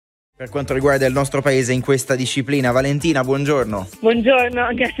per quanto riguarda il nostro paese in questa disciplina. Valentina, buongiorno.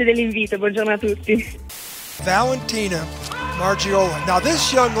 Buongiorno, grazie dell'invito, buongiorno a tutti. Valentina Margaglio. Now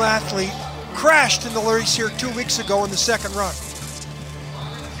this young athlete crashed in the race here 2 weeks ago in the second run.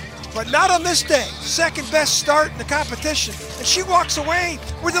 But not on this day. Second best start in the competition. And she walks away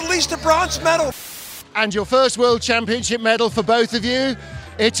with at least a bronze medal. And your first World Championship medal for both of you.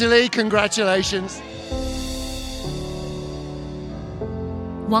 Italy, congratulations.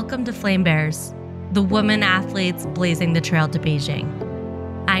 Welcome to Flame Bears, the women athletes blazing the trail to Beijing.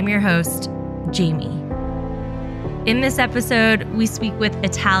 I'm your host, Jamie. In this episode, we speak with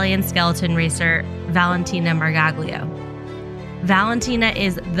Italian skeleton racer Valentina Margaglio. Valentina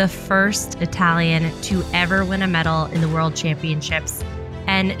is the first Italian to ever win a medal in the World Championships,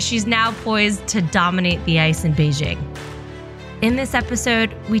 and she's now poised to dominate the ice in Beijing. In this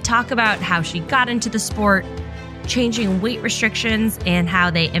episode, we talk about how she got into the sport, changing weight restrictions and how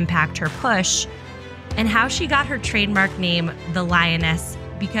they impact her push, and how she got her trademark name, the Lioness,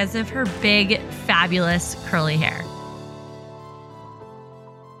 because of her big, fabulous curly hair.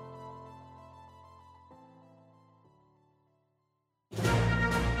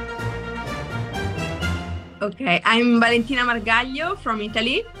 Okay, I'm Valentina Margaglio from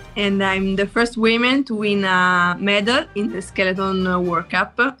Italy, and I'm the first woman to win a medal in the Skeleton World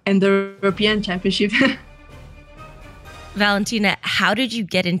Cup and the European Championship. Valentina, how did you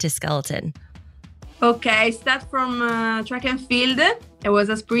get into skeleton? Okay, I start from track and field. I was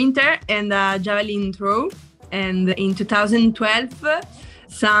a sprinter and a javelin throw. And in 2012,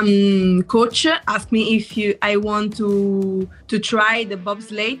 some coach asked me if I want to try the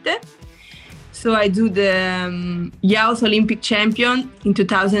Bobsleigh. So I do the youth Olympic champion in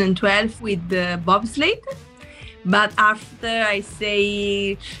 2012 with the Bobsleigh. But after I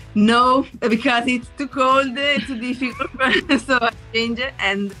say no, because it's too cold, too difficult, so I change it.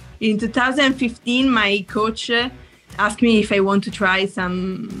 And in 2015, my coach asked me if I want to try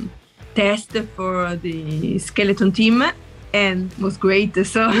some test for the skeleton team, and it was great.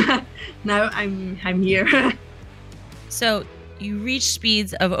 So now I'm here. So you reach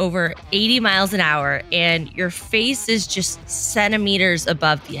speeds of over 80 miles an hour, and your face is just centimeters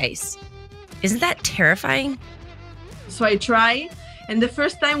above the ice. Isn't that terrifying? So I try, and the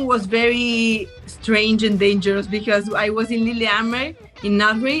first time was very strange and dangerous because I was in Lillehammer in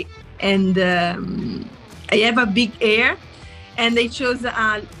Ivory, and I have a big ear, and they chose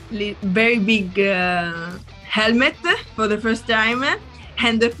a very big helmet for the first time,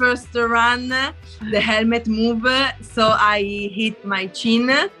 and the first run, the helmet moved, so I hit my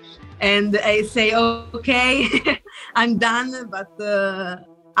chin, and I say, okay, I'm done, but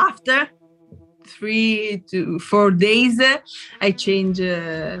after 3 to 4 days, I changed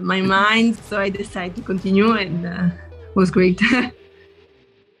my mind, so I decided to continue, and it was great.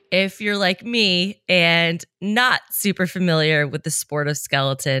 If you're like me and not super familiar with the sport of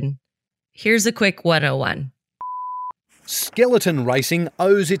skeleton, here's a quick 101. Skeleton racing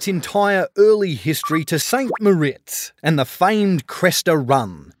owes its entire early history to St. Moritz and the famed Cresta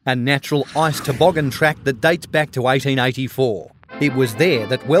Run, a natural ice toboggan track that dates back to 1884. It was there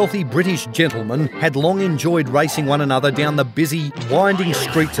that wealthy British gentlemen had long enjoyed racing one another down the busy, winding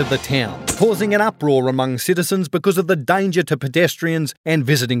streets of the town, causing an uproar among citizens because of the danger to pedestrians and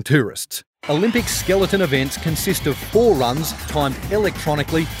visiting tourists. Olympic skeleton events consist of 4 runs timed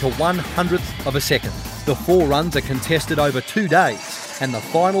electronically to 1/100th of a second. The 4 runs are contested over 2 days, and the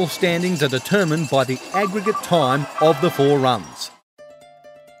final standings are determined by the aggregate time of the 4 runs.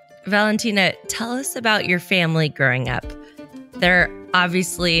 Valentina, tell us about your family growing up. They're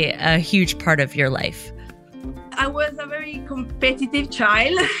obviously a huge part of your life. I was a very competitive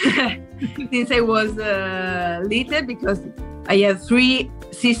child since I was little, because I have 3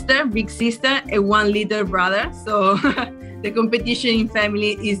 sisters, big sister, and 1 little brother. So the competition in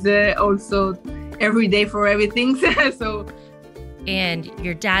family is also every day for everything. And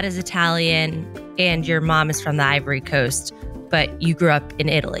your dad is Italian and your mom is from the Ivory Coast, but you grew up in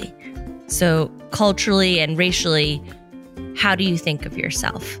Italy. So culturally and racially, how do you think of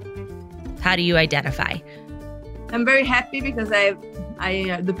yourself? How do you identify? I'm very happy because I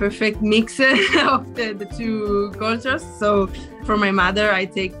have the perfect mix of the 2 cultures. So for my mother, I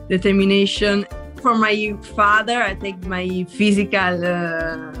take determination. For my father, I take my physical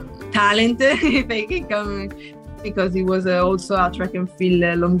talent, if I can come, because he was also a track and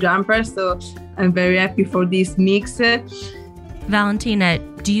field long jumper. So I'm very happy for this mix. Valentina,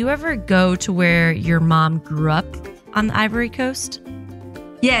 do you ever go to where your mom grew up on the Ivory Coast?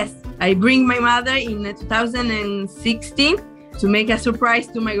 Yes, I bring my mother in 2016 to make a surprise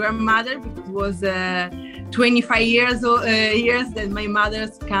to my grandmother, because it was 25 years that my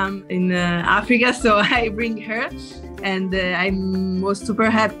mother's come in Africa, so I bring her, and I was super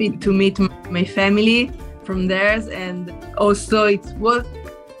happy to meet my family from theirs, and also it was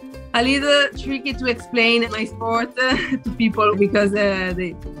a little tricky to explain my sport to people because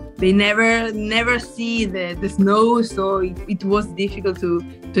they never see the snow, so it was difficult to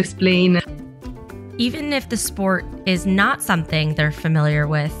explain. Even if the sport is not something they're familiar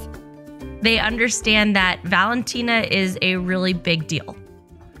with, they understand that Valentina is a really big deal.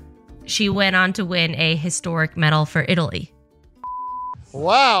 She went on to win a historic medal for Italy.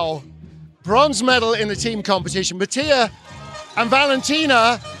 Wow. Bronze medal in the team competition. Mattia and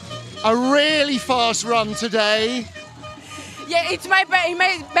Valentina, a really fast run today. Yeah, it's my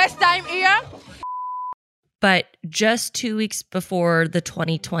best time here. But just 2 weeks before the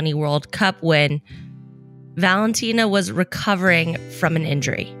 2020 World Cup win, Valentina was recovering from an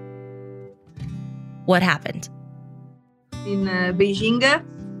injury. What happened? In Beijing,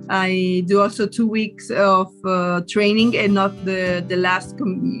 I do also 2 weeks of training and not the last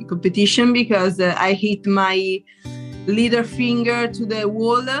competition because I hit my little finger to the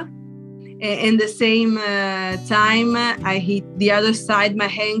wall. And the same time, I hit the other side, my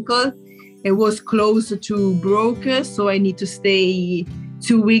ankle. It was close to broke, so I need to stay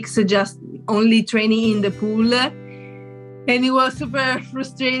 2 weeks just only training in the pool. And it was super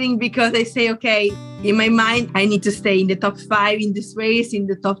frustrating because I say, okay, in my mind, I need to stay in the top 5 in this race, in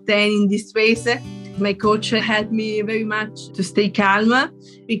the top 10 in this race. My coach helped me very much to stay calm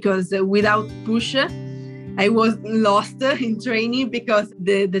because without push, I was lost in training because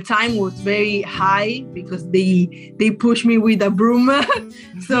the time was very high because they pushed me with a broom.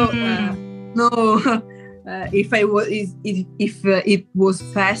 So if it was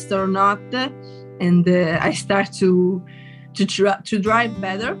fast or not, and I start to drive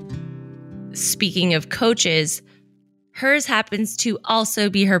better. Speaking of coaches, hers happens to also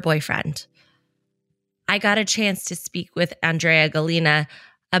be her boyfriend. I got a chance to speak with Andrea Gallina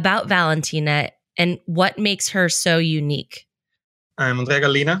about Valentina and what makes her so unique. I'm Andrea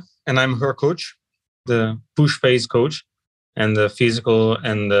Gallina, and I'm her coach, the push-pace coach, and the physical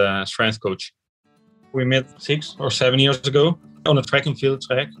and the strength coach. We met 6 or 7 years ago on a track and field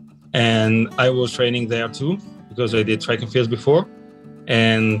track, and I was training there too because I did track and field before.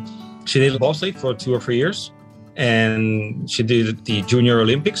 And she did Bobsleigh for 2 or 3 years, and she did the Junior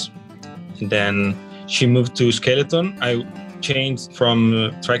Olympics. And then she moved to skeleton. I changed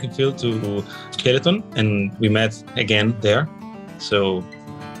from track and field to skeleton, and we met again there. So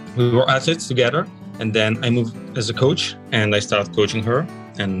we were athletes together, and then I moved as a coach, and I started coaching her,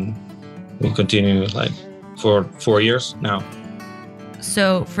 and we continue like for 4 years now.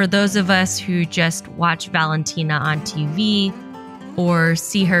 So for those of us who just watch Valentina on TV or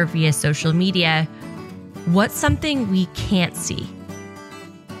see her via social media, what's something we can't see?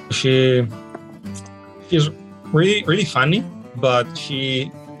 She is really, really funny, but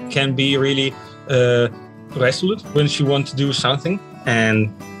she can be really resolute when she wants to do something.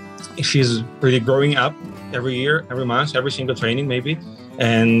 And she's really growing up every year, every month, every single training maybe.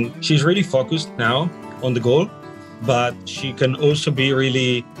 And she's really focused now on the goal, but she can also be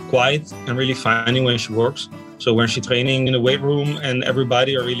really quiet and really funny when she works. So when she's training in the weight room and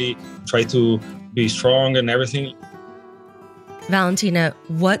everybody are really try to be strong and everything. Valentina,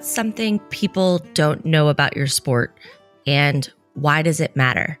 what's something people don't know about your sport, and why does it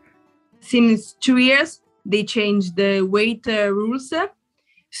matter? Since 2 years, they changed the weight rules.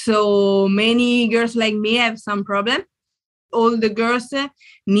 So many girls like me have some problem. All the girls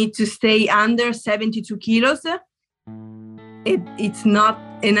need to stay under 72 kilos. It's not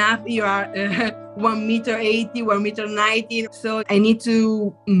enough. You are 1 meter 80, 1 meter 90. So I need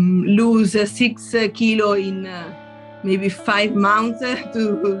to lose 6 kilo in maybe 5 months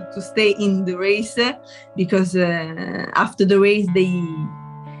to stay in the race, because after the race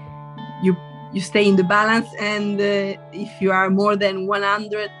you stay in the balance, and if you are more than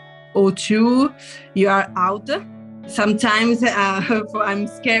 102, you are out. Sometimes I'm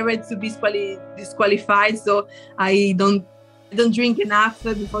scared to be disqualified, so I don't drink enough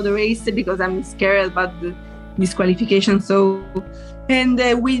before the race because I'm scared about the disqualification. So, and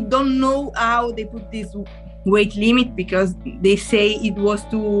we don't know how they put this weight limit because they say it was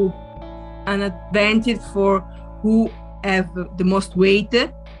to an advantage for who have the most weight.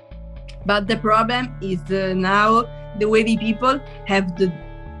 But the problem is now the wavy people have the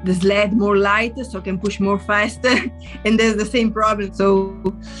sled more light, so can push more fast, and there's the same problem. So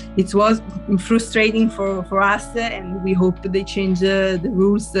it was frustrating for us, and we hope they change the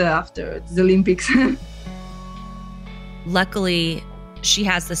rules after the Olympics. Luckily, she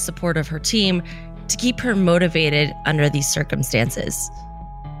has the support of her team to keep her motivated under these circumstances.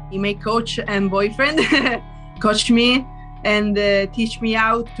 My coach and boyfriend coached me and teach me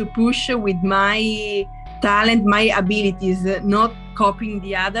how to push with my talent, my abilities, not copying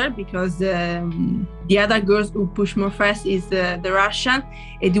the other, because the other girls who push more fast is the Russian.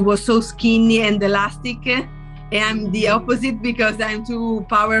 It was so skinny and elastic. And I'm the opposite because I'm too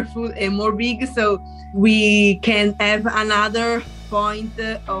powerful and more big. So we can have another point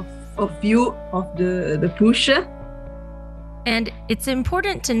of view of the push. And it's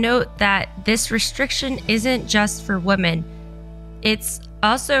important to note that this restriction isn't just for women. It's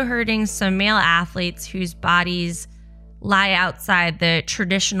also hurting some male athletes whose bodies lie outside the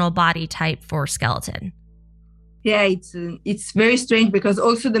traditional body type for skeleton. Yeah, it's very strange because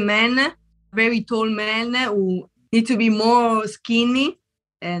also the men, very tall men who need to be more skinny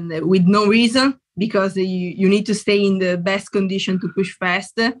and with no reason, because you need to stay in the best condition to push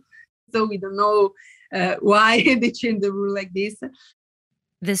fast. So we don't know why they changed the rule like this.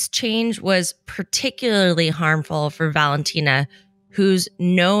 This change was particularly harmful for Valentina, who's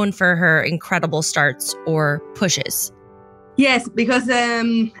known for her incredible starts or pushes. Yes, because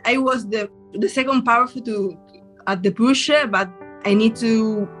I was the second powerful at the push, but I need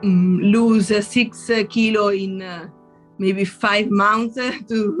to lose 6 kilo in maybe 5 months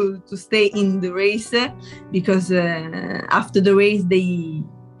to stay in the race, because after the race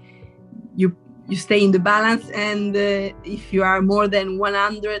you stay in the balance, and if you are more than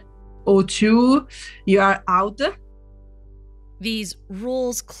 102, you are out. These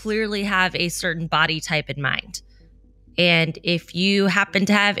rules clearly have a certain body type in mind. And if you happen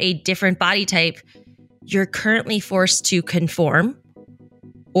to have a different body type, you're currently forced to conform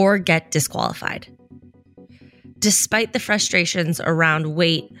or get disqualified. Despite the frustrations around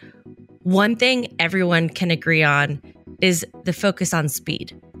weight, one thing everyone can agree on is the focus on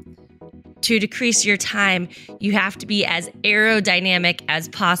speed. To decrease your time, you have to be as aerodynamic as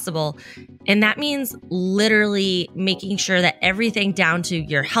possible. And that means literally making sure that everything down to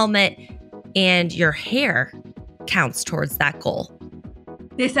your helmet and your hair counts towards that goal.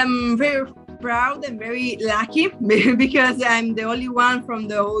 Yes, I'm very proud and very lucky because I'm the only one from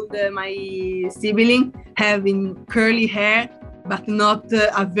my sibling having curly hair, but not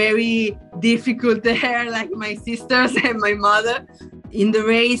a very difficult hair like my sisters and my mother. In the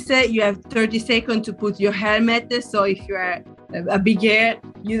race, you have 30 seconds to put your helmet. So if you are a big hair,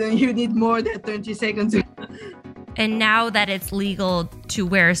 you need more than 30 seconds. And now that it's legal to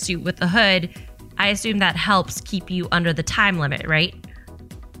wear a suit with a hood, I assume that helps keep you under the time limit, right?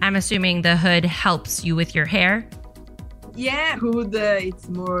 I'm assuming the hood helps you with your hair. Yeah, hood, it's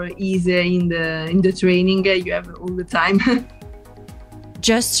more easy in the training. You have all the time.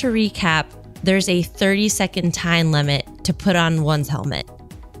 Just to recap, there's a 30-second time limit to put on one's helmet.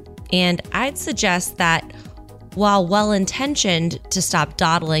 And I'd suggest that while well-intentioned to stop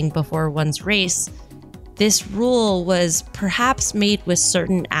dawdling before one's race, this rule was perhaps made with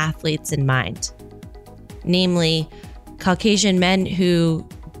certain athletes in mind. Namely, Caucasian men who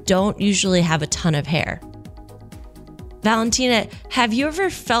don't usually have a ton of hair. Valentina, have you ever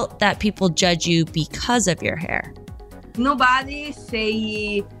felt that people judge you because of your hair? Nobody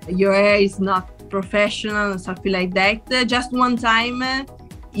say your hair is not professional or something like that. Just one time,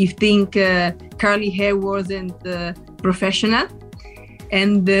 you think curly hair wasn't professional.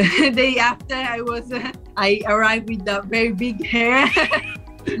 And the day after, I arrived with a very big hair,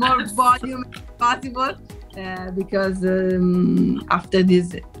 more volume possible, because after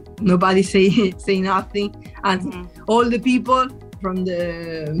this, nobody say nothing. And all the people from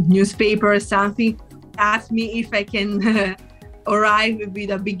the newspaper or something asked me if I can arrive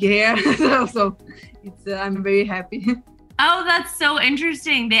with a big hair. so I'm very happy. Oh, that's so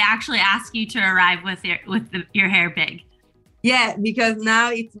interesting. They actually ask you to arrive with your hair big. Yeah, because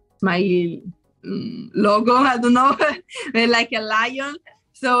now it's my logo, I don't know, like a lion.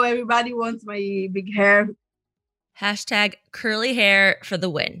 So everybody wants my big hair. Hashtag curly hair for the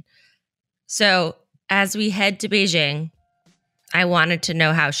win. So as we head to Beijing, I wanted to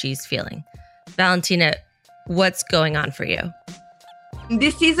know how she's feeling. Valentina, what's going on for you?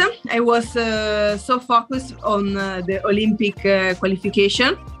 This season, I was so focused on the Olympic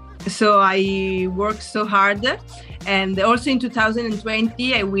qualification. So I worked so hard. And also in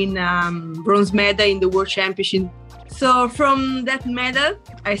 2020, I win bronze medal in the World Championship. So from that medal,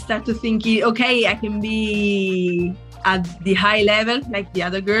 I started thinking, okay, I can be at the high level like the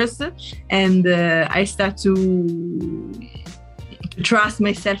other girls. And I start to trust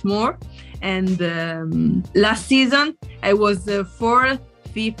myself more. And last season, I was 4th,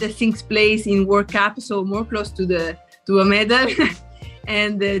 5th, 6th place in World Cup, so more close to a medal.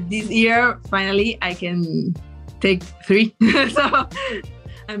 And this year, finally, I can take 3. So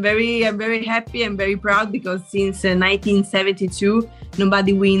I'm very happy and very proud because since 1972,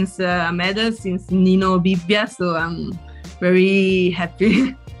 nobody wins a medal since Nino Bibbia. So I'm very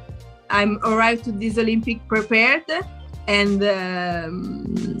happy. I'm arrived to this Olympic prepared. And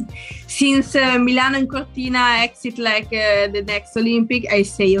since Milano and Cortina exit like the next Olympic, I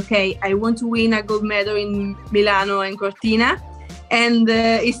say, okay, I want to win a gold medal in Milano and Cortina. And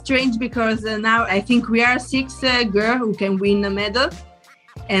it's strange because now I think we are 6 girls who can win a medal.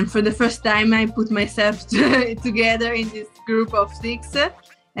 And for the first time, I put myself together in this group of 6.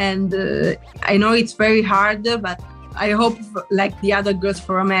 And I know it's very hard, but I hope like the other girls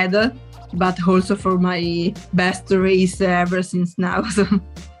for a medal, but also for my best race ever since now.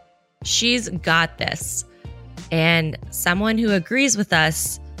 She's got this. And someone who agrees with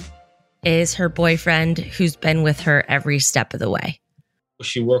us is her boyfriend, who's been with her every step of the way.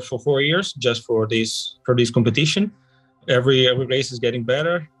 She worked for 4 years just for this competition. Every race is getting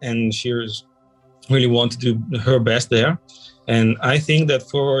better, and she really wants to do her best there. And I think that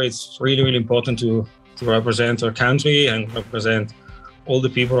for her, it's really, really important to represent her country and represent all the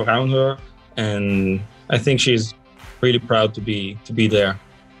people around her. And I think she's really proud to be there.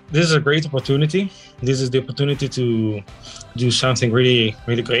 This is a great opportunity. This is the opportunity to do something really,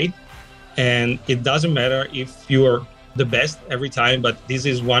 really great. And it doesn't matter if you are the best every time, but this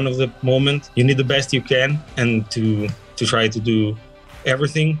is one of the moments you need the best you can, and to try to do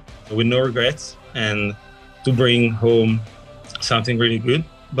everything with no regrets and to bring home something really good.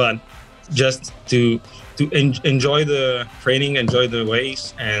 But just to enjoy the training, enjoy the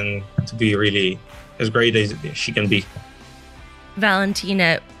race, and to be really as great as she can be.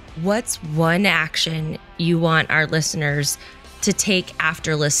 Valentina, what's one action you want our listeners to take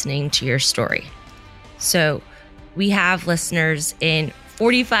after listening to your story? So we have listeners in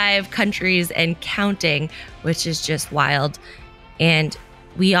 45 countries and counting, which is just wild. And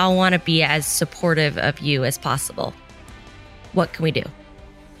we all want to be as supportive of you as possible. What can we do?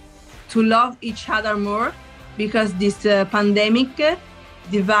 To love each other more, because this pandemic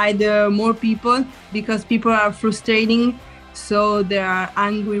divide more people, because people are frustrating, so they are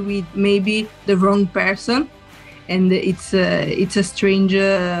angry with maybe the wrong person. And it's a strange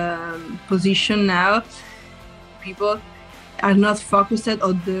position now. People are not focused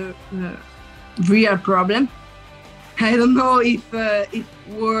on the real problem. I don't know if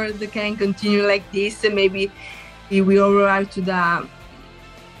world can continue like this. Maybe we will arrive to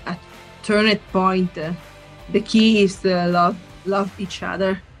a turning point. The key is to love each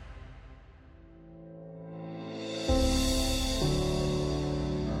other.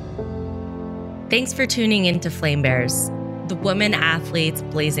 Thanks for tuning in to Flame Bears, the women athletes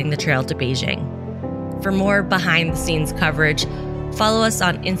blazing the trail to Beijing. For more behind-the-scenes coverage, follow us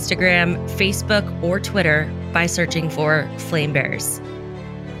on Instagram, Facebook, or Twitter by searching for Flame Bears.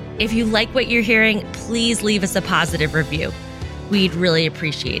 If you like what you're hearing, please leave us a positive review. We'd really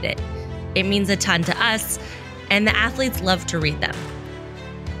appreciate it. It means a ton to us, and the athletes love to read them.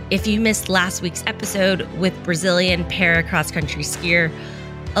 If you missed last week's episode with Brazilian para-cross-country skier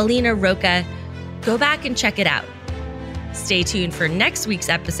Alina Roca, go back and check it out. Stay tuned for next week's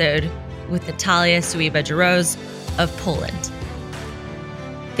episode with Natalia Suiba-Jarosz of Poland.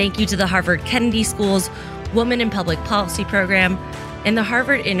 Thank you to the Harvard Kennedy School's Women in Public Policy program and the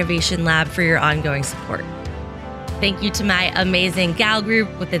Harvard Innovation Lab for your ongoing support. Thank you to my amazing Gal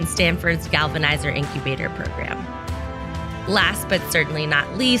group within Stanford's Galvanizer Incubator program. Last but certainly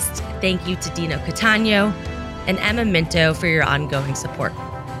not least, thank you to Dino Catano and Emma Minto for your ongoing support.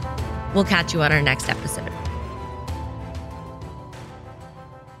 We'll catch you on our next episode.